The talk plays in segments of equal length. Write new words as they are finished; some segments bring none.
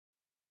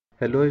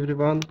Hello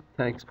everyone,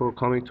 thanks for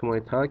coming to my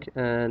talk,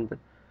 and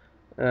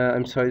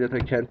I'm sorry that I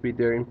can't be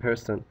there in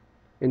person.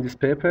 In this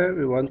paper,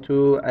 we want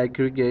to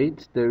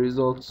aggregate the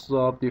results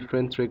of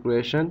different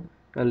regression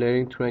and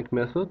learning to rank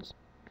methods.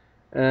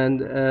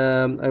 And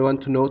I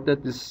want to note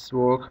that this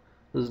work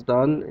was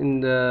done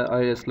in the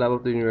IS lab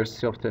of the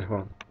University of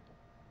Tehran.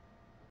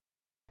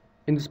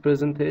 In this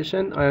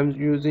presentation, I am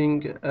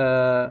using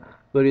a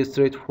very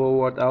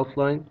straightforward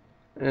outline.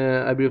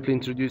 I briefly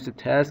introduce the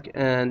task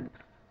and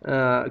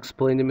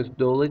explain the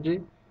methodology.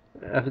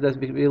 After that,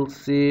 we will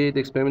see the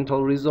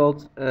experimental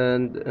results,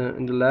 and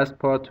in the last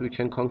part, we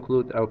can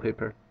conclude our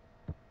paper.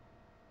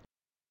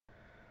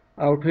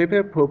 Our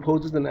paper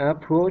proposes an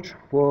approach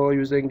for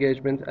user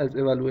engagement as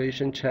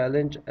evaluation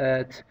challenge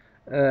at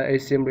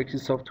ACM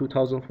RecSys of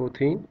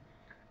 2014.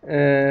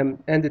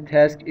 And the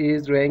task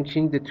is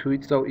ranking the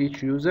tweets of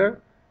each user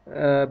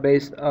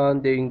based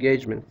on their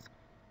engagements.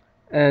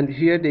 And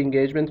here the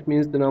engagement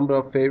means the number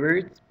of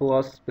favorites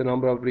plus the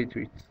number of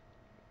retweets.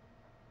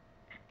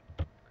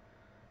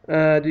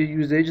 The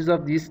usages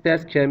of this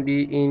task can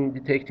be in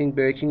detecting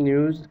breaking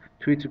news,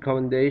 tweet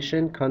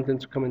recommendation,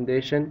 content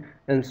recommendation,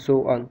 and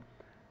so on.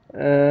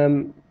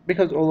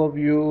 Because all of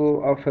you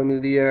are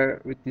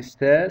familiar with this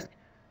task,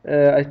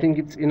 I think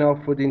it's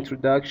enough for the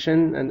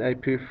introduction, and I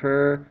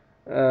prefer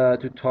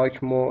to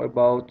talk more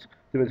about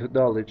the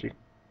methodology.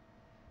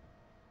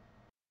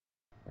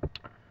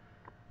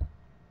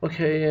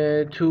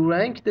 Okay, to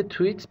rank the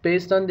tweets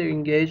based on their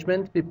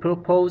engagement, we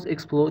propose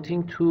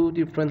exploiting two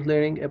different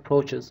learning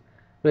approaches,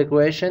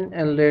 regression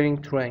and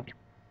learning to rank,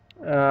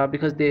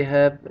 because they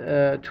have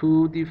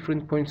two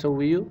different points of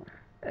view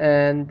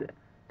and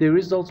the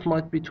results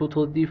might be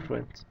totally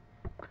different.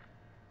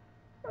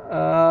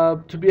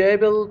 To be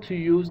able to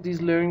use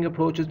these learning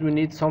approaches, we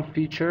need some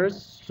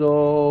features.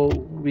 So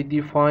we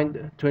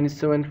defined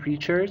 27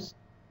 features,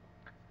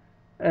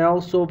 and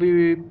also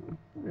we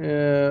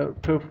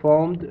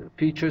performed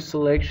feature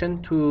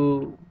selection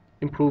to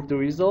improve the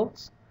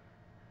results.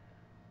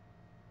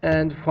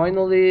 And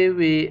finally,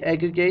 we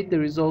aggregate the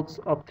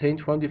results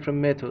obtained from different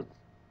methods.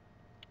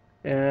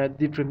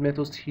 Different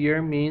methods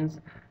here means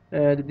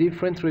the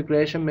different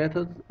regression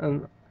methods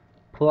and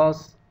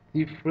plus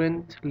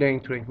different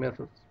learning to rank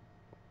methods.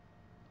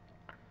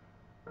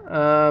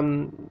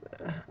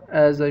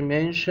 As I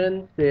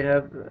mentioned, they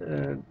have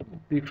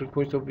different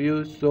points of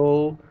view,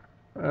 so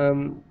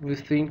we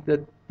think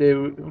that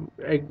their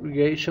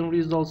aggregation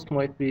results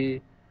might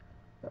be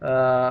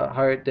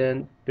higher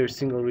than their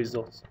single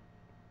results.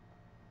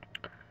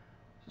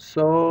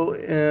 So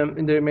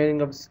in the remaining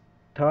of this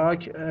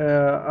talk,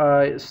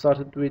 I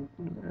started with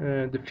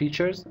the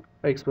features.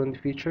 I explained the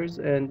features,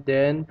 and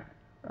then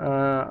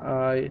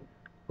I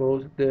go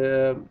to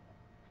the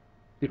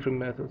different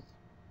methods.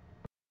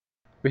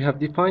 We have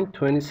defined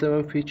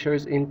 27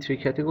 features in three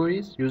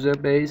categories: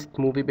 user-based,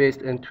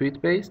 movie-based, and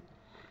tweet-based.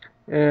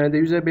 The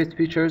user-based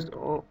features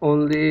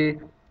only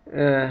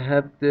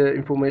have the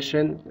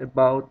information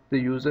about the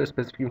user,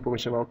 specific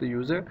information about the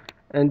user,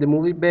 and the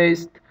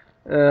movie-based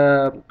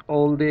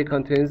only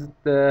contains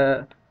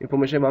the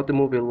information about the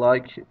movie,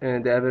 like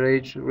the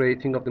average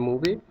rating of the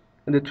movie.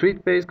 And the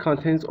tweet-based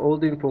contains all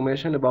the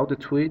information about the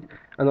tweet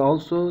and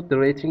also the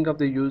rating of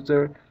the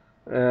user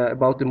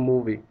about the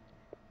movie.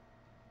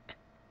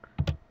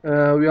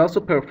 We also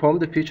perform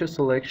the feature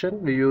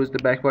selection. We use the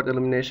backward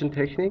elimination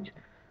technique.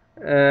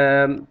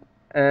 And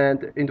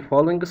in the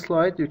following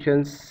slide, you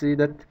can see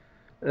that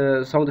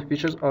some of the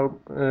features are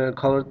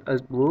colored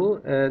as blue,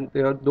 and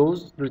they are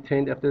those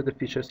retained after the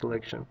feature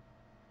selection.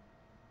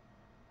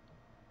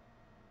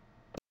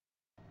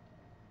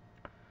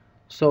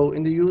 So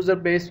in the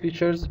user-based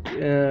features,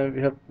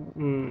 we have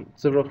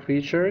several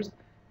features,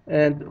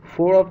 and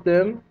 4 of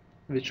them,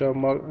 which are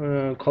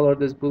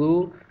colored as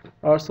blue,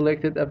 are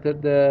selected after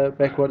the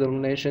backward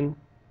elimination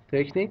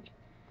technique.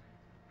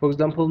 For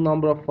example,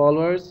 number of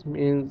followers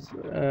means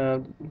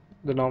the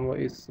number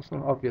is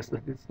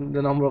obviously it's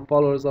the number of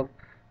followers of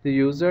the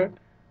user,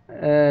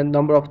 and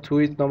number of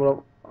tweets, number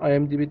of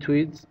IMDb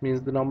tweets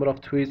means the number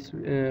of tweets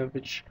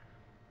which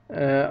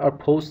are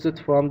posted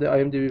from the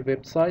IMDb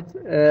website,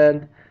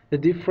 and the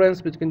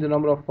difference between the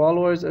number of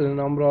followers and the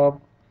number of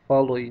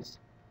followees.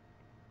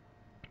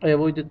 I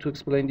avoided to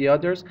explain the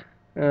others.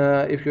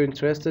 If you're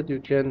interested, you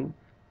can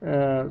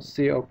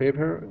see our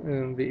paper,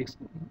 and we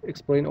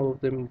explain all of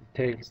them in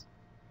details.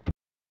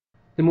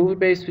 The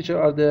movie-based features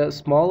are the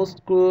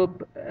smallest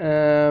group.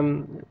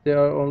 There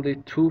are only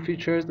 2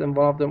 features, and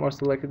one of them are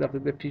selected after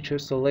the feature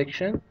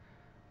selection.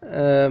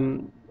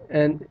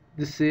 And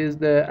this is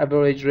the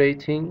average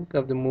rating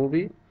of the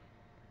movie.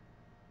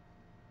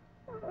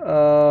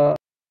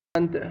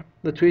 And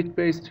the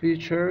tweet-based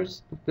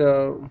features, there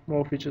are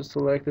more features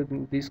selected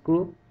in this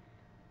group.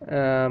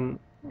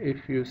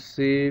 If you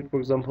see, for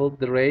example,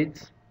 the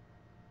rate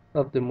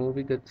of the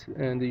movie that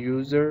and the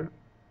user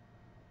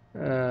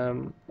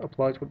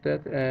applied for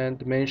that, and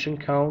the mention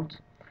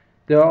count.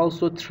 There are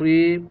also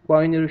 3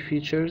 binary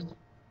features: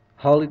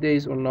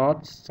 holidays or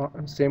not,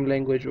 same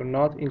language or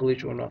not,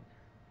 English or not.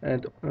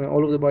 And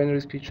all of the binary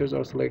features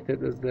are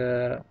selected as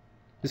the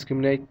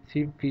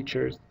discriminative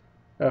features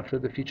after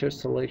the feature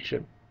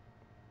selection.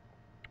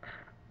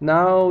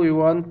 Now we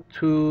want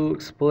to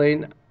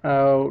explain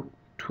our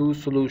two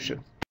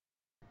solutions.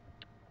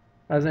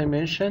 As I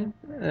mentioned,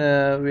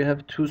 we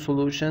have two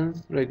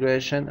solutions,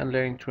 regression and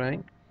learning to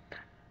rank.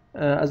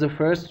 As the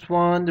first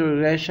one, the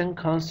regression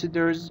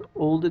considers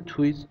all the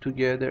tweets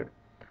together.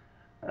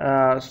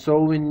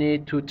 So we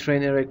need to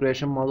train a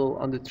regression model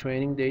on the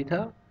training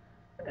data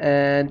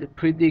and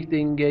predict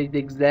the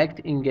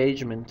exact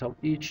engagement of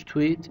each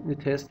tweet in the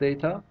test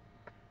data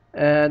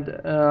and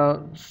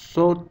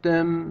sort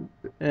them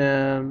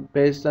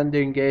based on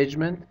the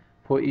engagement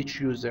for each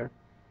user.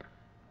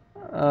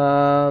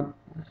 Uh,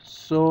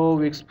 so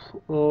we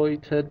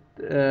exploited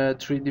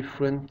three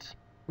different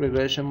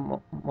regression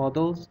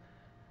models: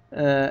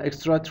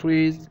 extra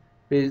trees,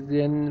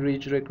 Bayesian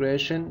ridge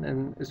regression,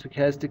 and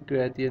stochastic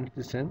gradient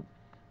descent.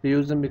 We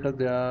use them because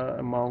they are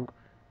among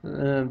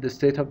the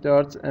state of the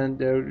art, and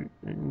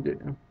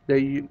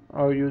they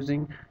are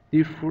using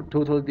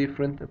totally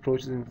different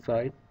approaches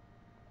inside.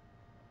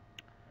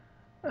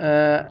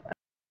 Uh,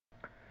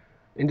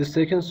 in the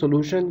second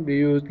solution, we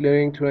use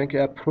learning to rank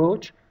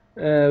approach,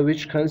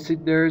 which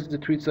considers the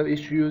tweets of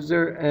each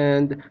user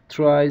and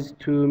tries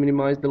to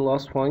minimize the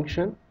loss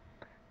function.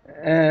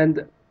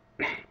 And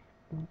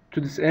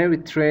to this end, we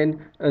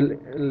train a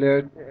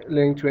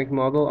learning to rank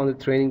model on the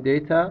training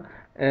data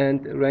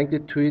and rank the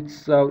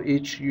tweets of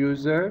each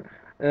user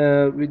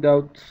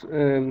without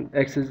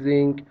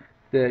accessing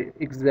the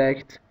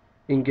exact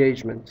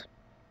engagement.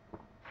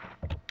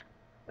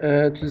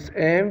 To this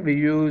end, we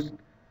used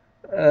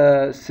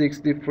 6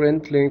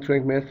 different learning to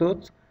rank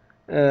methods,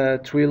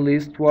 3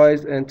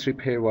 list-wise and 3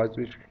 pair-wise,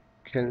 which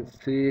you can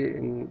see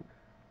in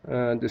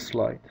this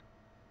slide.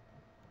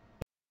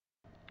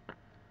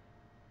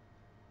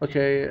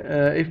 Okay,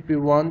 if we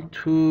want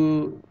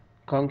to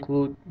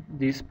conclude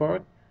this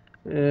part,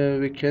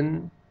 we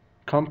can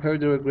compare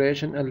the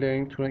regression and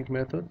learning to rank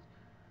methods.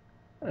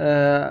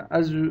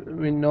 As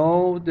we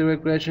know, the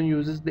regression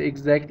uses the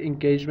exact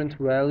engagement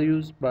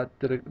values, but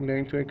the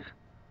learning to rank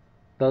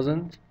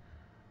doesn't.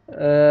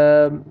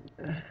 And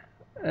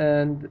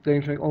the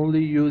learning to rank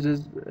only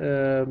uses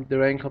the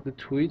rank of the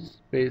tweets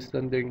based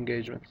on their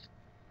engagements.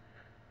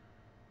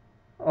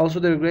 Also,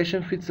 the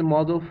regression fits the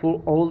model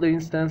for all the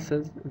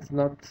instances. It's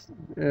not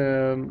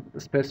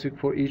specific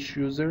for each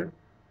user.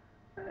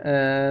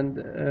 And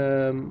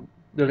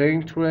the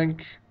learning to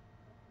rank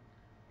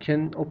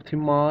can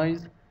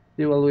optimize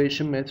the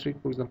evaluation metric.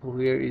 For example,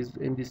 here is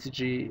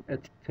NDCG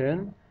at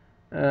 10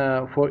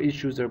 for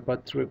each user,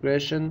 but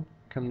regression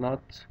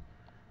cannot.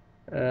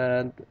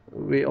 And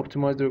we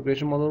optimize the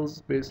regression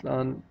models based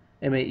on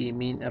MAE,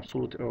 mean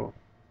absolute error.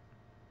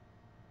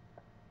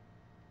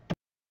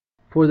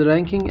 For the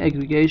ranking,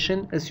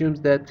 aggregation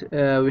assumes that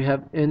we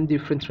have n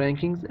different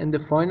rankings, and the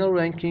final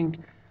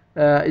ranking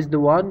is the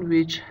one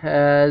which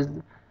has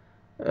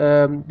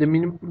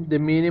the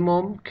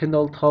minimum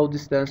Kendall tau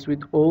distance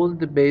with all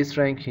the base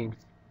rankings.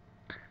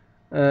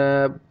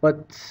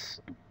 But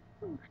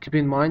keep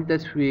in mind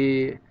that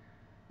we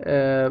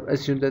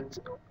assume that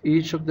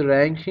each of the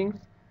rankings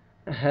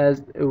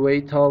has a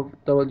weight of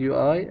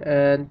WI,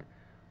 and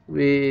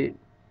we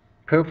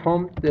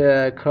performed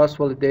the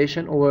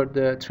cross-validation over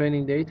the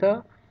training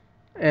data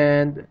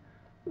and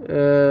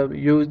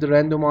used the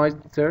randomized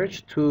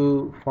search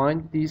to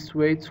find these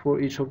weights for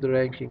each of the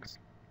rankings.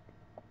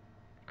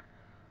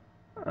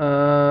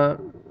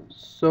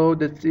 So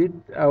that's it.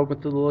 Our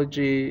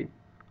methodology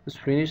is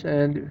finished,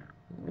 and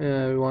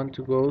we want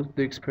to go to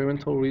the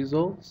experimental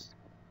results.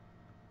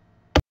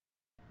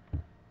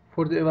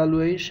 For the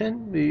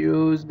evaluation, we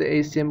use the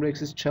ACM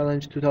RecSys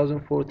Challenge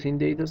 2014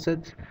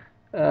 dataset,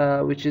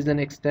 which is an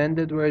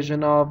extended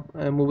version of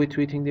a movie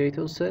tweeting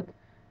dataset,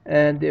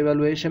 and the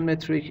evaluation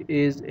metric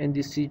is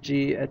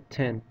NDCG at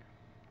 10.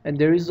 And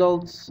the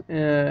results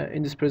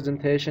in this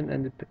presentation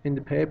and in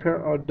the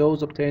paper are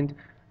those obtained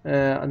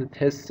on the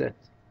test set.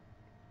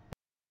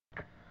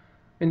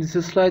 In this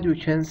slide, we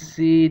can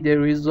see the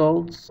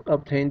results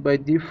obtained by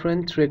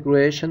different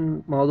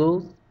regression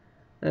models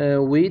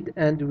with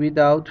and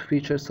without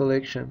feature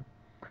selection.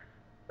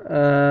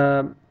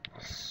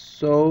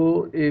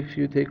 So if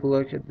you take a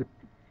look at the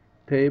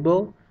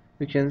table,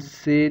 you can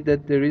see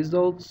that the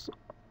results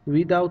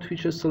without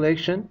feature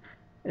selection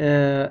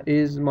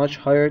is much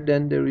higher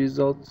than the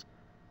results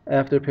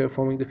after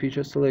performing the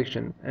feature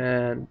selection,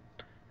 and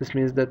this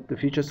means that the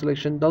feature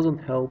selection doesn't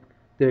help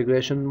the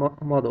regression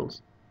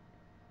models.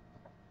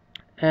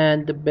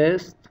 And the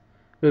best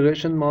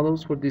regression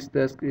models for this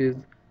task is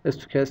a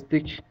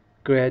stochastic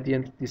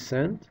gradient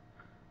descent,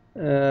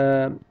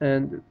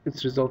 and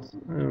its results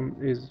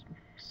is,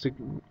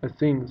 I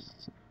think,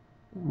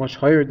 much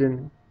higher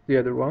than the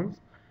other ones.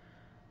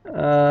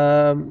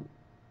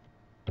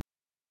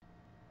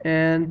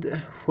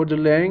 And for the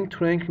learning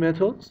to rank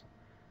methods,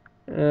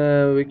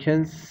 we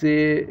can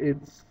see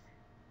it's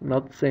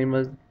not the same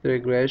as the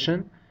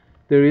regression.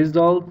 The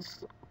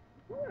results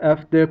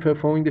after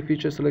performing the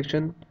feature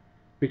selection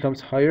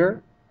becomes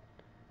higher,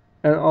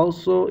 And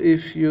also,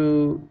 if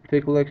you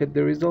take a look at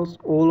the results,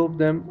 all of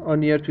them are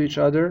near to each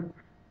other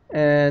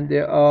and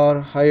they are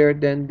higher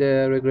than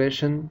the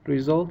regression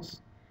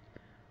results.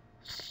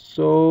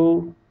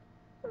 So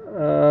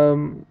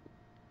um,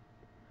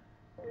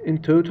 in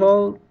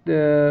total,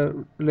 the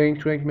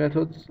rank-to-rank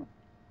methods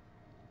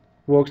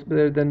works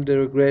better than the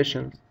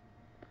regressions.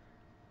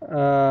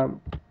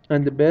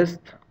 And the best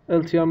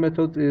LTR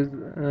method is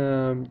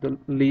the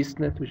least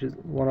net, which is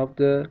one of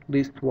the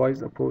least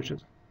wise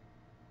approaches.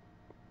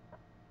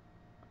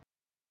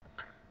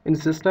 In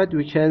this slide,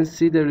 we can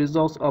see the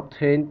results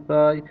obtained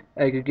by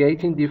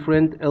aggregating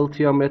different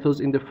LTR methods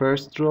in the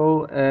first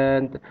row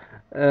and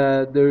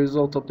the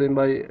results obtained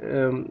by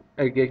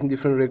aggregating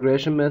different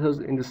regression methods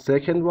in the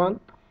second one,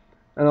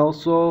 and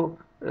also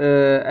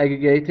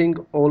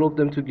aggregating all of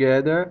them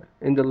together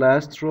in the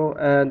last row.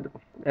 And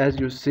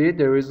as you see,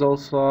 the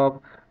results of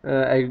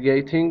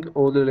aggregating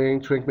all the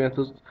rank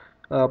methods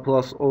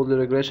plus all the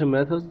regression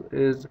methods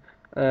is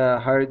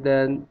higher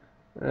than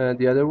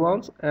the other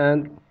ones.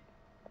 And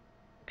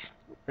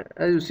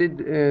as you see,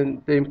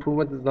 the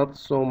improvement is not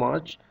so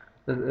much.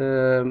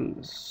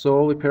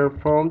 So we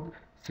performed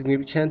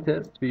significant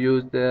tests. We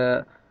used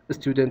the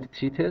student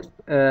t-test,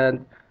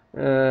 and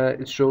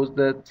it shows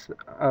that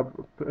our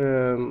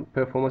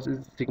performance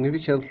is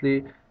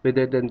significantly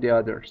better than the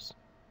others.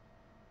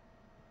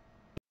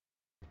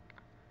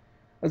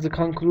 As a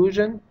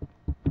conclusion,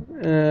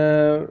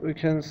 we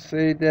can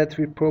say that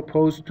we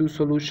propose two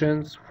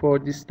solutions for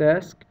this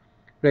task: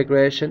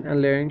 regression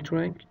and learning to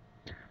rank.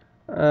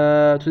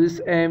 To this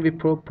end, we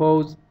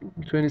propose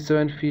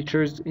 27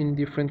 features in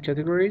different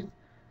categories,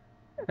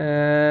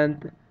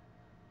 and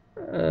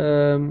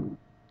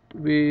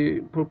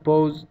we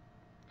propose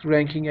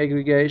ranking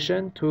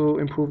aggregation to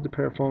improve the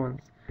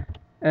performance.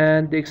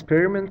 And the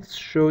experiments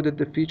show that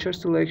the feature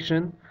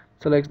selection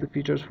selects the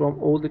features from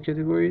all the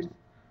categories,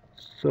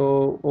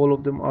 so all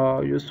of them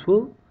are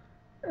useful.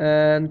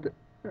 And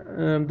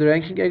the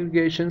ranking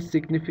aggregation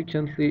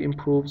significantly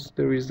improves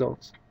the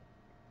results.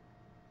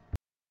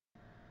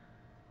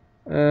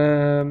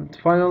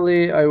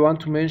 Finally, I want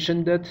to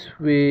mention that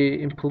we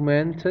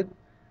implemented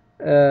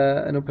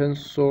an open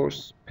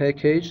source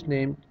package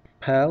named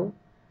PAL,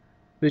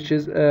 which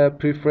is a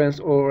preference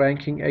or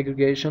ranking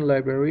aggregation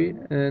library,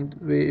 and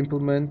we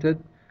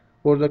implemented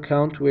word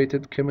account,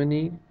 weighted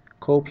Kemeny,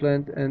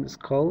 Copeland, and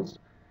Skulls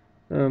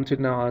till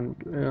now, and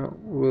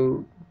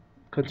we'll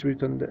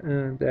contribute on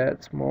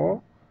that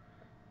more.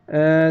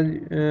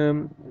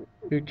 And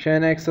you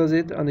can access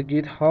it on the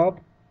GitHub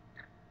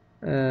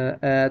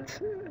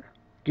at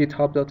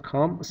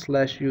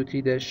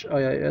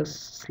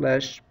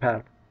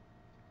github.com/ut-iis/pal.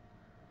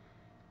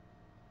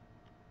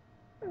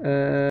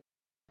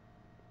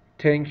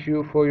 Thank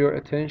you for your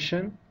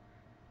attention,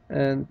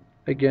 and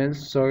again,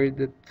 sorry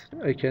that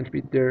I can't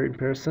be there in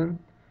person.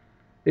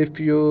 If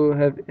you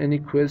have any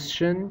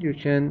question, you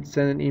can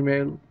send an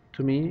email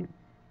to me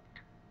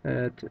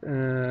at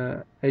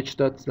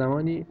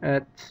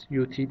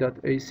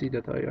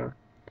h.zamani@ut.ac.ir.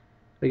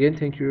 Again,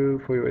 thank you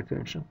for your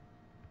attention.